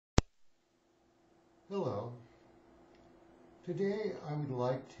Hello. Today I would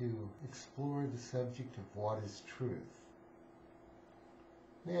like to explore the subject of what is truth.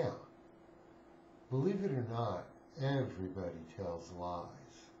 Now, believe it or not, everybody tells lies.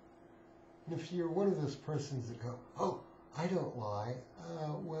 And if you're one of those persons that go, oh, I don't lie,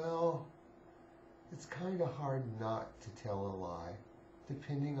 well, it's kind of hard not to tell a lie,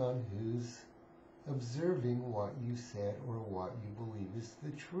 depending on who's observing what you said or what you believe is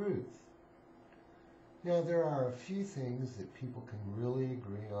the truth. Now, there are a few things that people can really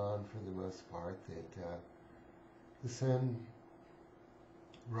agree on for the most part, that the sun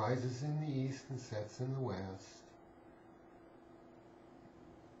rises in the east and sets in the west,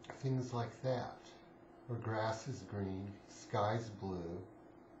 things like that, or grass is green, sky's blue,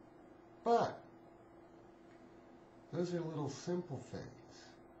 but those are little simple things.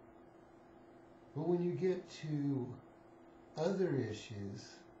 But when you get to other issues,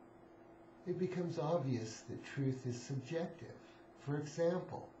 it becomes obvious that truth is subjective. For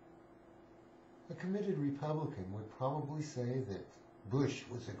example, a committed Republican would probably say that Bush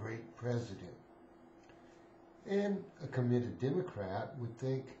was a great president. And a committed Democrat would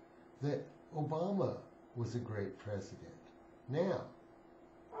think that Obama was a great president. Now,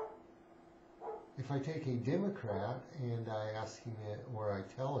 if I take a Democrat and I ask him, or I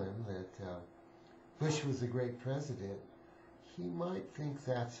tell him that Bush was a great president, he might think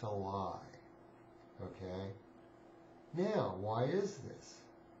that's a lie. Okay? Now, why is this?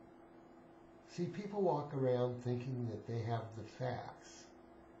 See, people walk around thinking that they have the facts,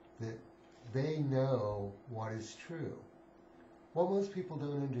 that they know what is true. What most people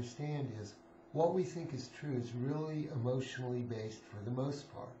don't understand is what we think is true is really emotionally based for the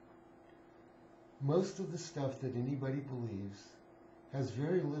most part. Most of the stuff that anybody believes has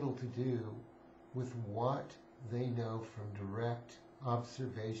very little to do with what they know from direct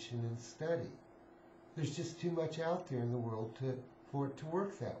observation and study. There's just too much out there in the world for it to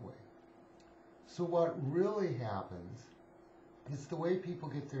work that way. So what really happens is the way people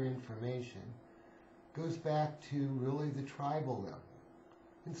get their information goes back to really the tribal level.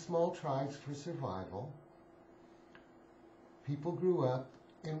 In small tribes for survival, people grew up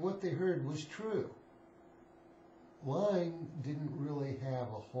and what they heard was true. Lying didn't really have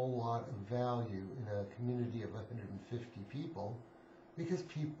a whole lot of value in a community of 150 people because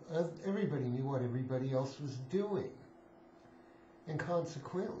everybody knew what everybody else was doing. And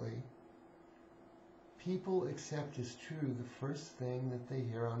consequently, people accept as true the first thing that they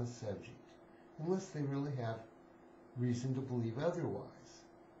hear on a subject, unless they really have reason to believe otherwise.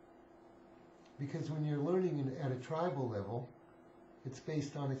 Because when you're learning at a tribal level, it's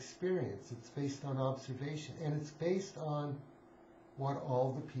based on experience, it's based on observation, and it's based on what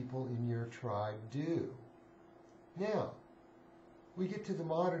all the people in your tribe do. Now, we get to the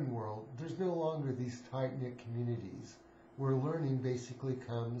modern world, there's no longer these tight-knit communities where learning basically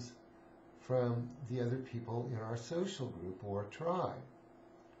comes from the other people in our social group or tribe.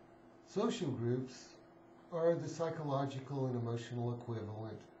 Social groups are the psychological and emotional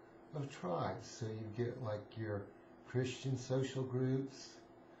equivalent of tribes. So you get like your Christian social groups,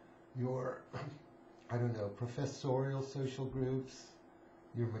 your, professorial social groups,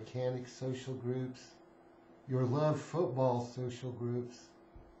 your mechanic social groups, your love football social groups,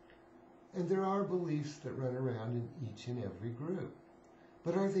 and there are beliefs that run around in each and every group.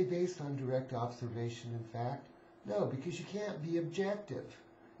 But are they based on direct observation and fact? No, because you can't be objective.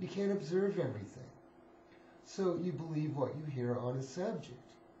 You can't observe everything. So you believe what you hear on a subject.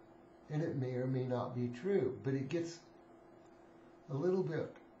 And it may or may not be true, but it gets a little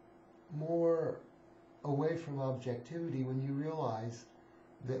bit more away from objectivity when you realize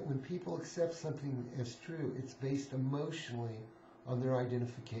that when people accept something as true, it's based emotionally on their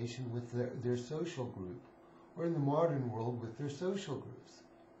identification with their social group, or in the modern world with their social groups.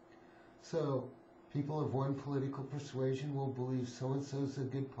 So people of one political persuasion will believe so-and-so's a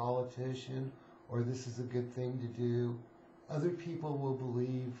good politician, or this is a good thing to do. Other people will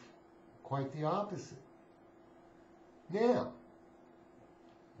believe quite the opposite. Now,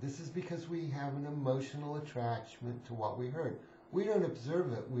 this is because we have an emotional attachment to what we heard. We don't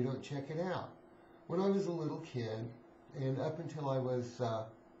observe it, we don't check it out. When I was a little kid, and up until I was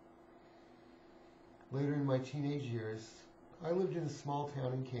later in my teenage years, I lived in a small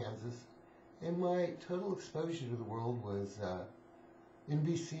town in Kansas, and my total exposure to the world was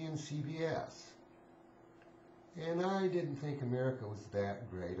NBC and CBS. And I didn't think America was that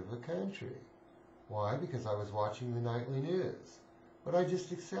great of a country. Why? Because I was watching the nightly news. But I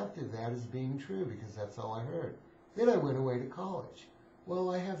just accepted that as being true because that's all I heard. Then I went away to college. Well,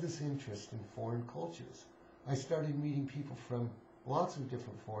 I have this interest in foreign cultures. I started meeting people from lots of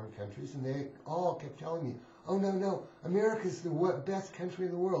different foreign countries, and they all kept telling me, oh, no, America's the best country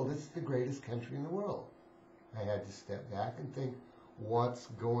in the world. It's the greatest country in the world. I had to step back and think, what's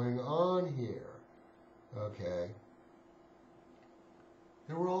going on here? Okay.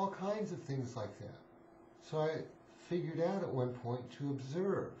 There were all kinds of things like that. So I figured out at one point to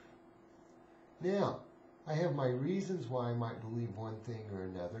observe. Now, I have my reasons why I might believe one thing or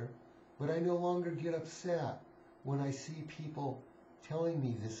another, but I no longer get upset when I see people telling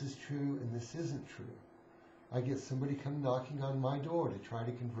me this is true and this isn't true. I get somebody come knocking on my door to try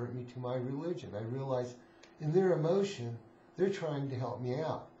to convert me to my religion. I realize in their emotion, they're trying to help me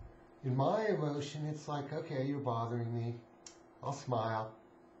out. In my emotion, it's like, okay, you're bothering me. I'll smile.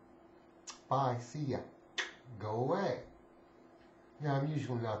 Bye, see ya. Go away. Now, I'm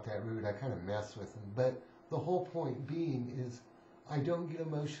usually not that rude. I kind of mess with them. But the whole point being is I don't get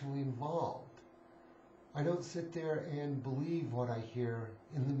emotionally involved. I don't sit there and believe what I hear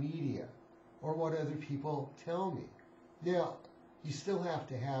in the media or what other people tell me. Now, you still have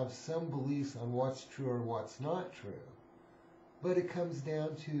to have some beliefs on what's true or what's not true. But it comes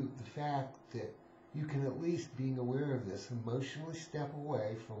down to the fact that you can, at least being aware of this, emotionally step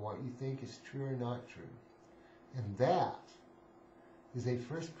away from what you think is true or not true. And that is a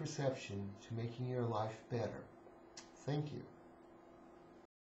first perception to making your life better. Thank you.